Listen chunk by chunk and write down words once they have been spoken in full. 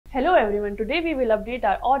Hello everyone, today we will update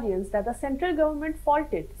our audience that the central government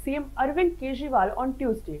faulted CM Arvind Kejriwal on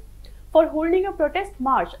Tuesday for holding a protest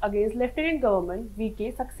march against Lieutenant Governor V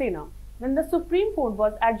K Saxena when the Supreme Court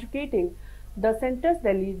was adjudicating the centre's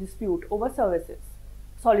Delhi dispute over services.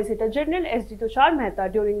 Solicitor General S.D. Tushar Mehta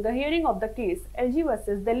during the hearing of the case LG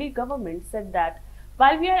vs Delhi government said that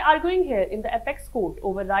while we are arguing here in the apex court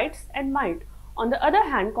over rights and might, on the other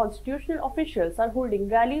hand, constitutional officials are holding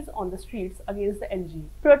rallies on the streets against the LG.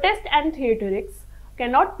 Protest and theatrics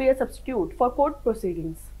cannot be a substitute for court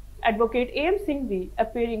proceedings. Advocate AM Singhvi,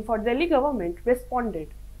 appearing for Delhi government, responded,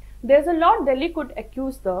 "There's a lot Delhi could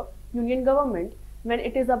accuse the union government when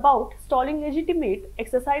it is about stalling legitimate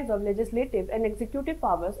exercise of legislative and executive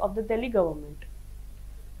powers of the Delhi government."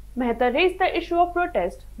 Mehta raised the issue of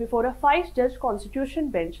protest before a 5-judge constitution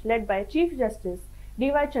bench led by Chief Justice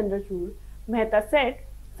D.Y. Chandrachud. Mehta said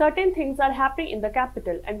certain things are happening in the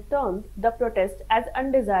capital and termed the protest as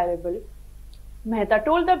undesirable. Mehta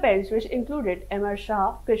told the bench, which included M.R.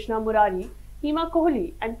 Shah, Krishna Murari, Hema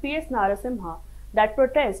Kohli and P.S. Narasimha, that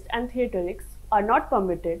protest and theatrics are not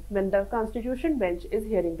permitted when the constitution bench is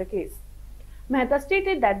hearing the case. Mehta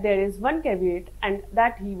stated that there is one caveat and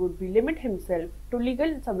that he would limit himself to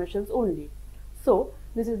legal submissions only. So,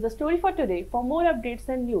 this is the story for today. For more updates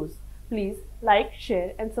and news, please like,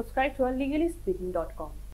 share and subscribe to our legallyspeaking.com.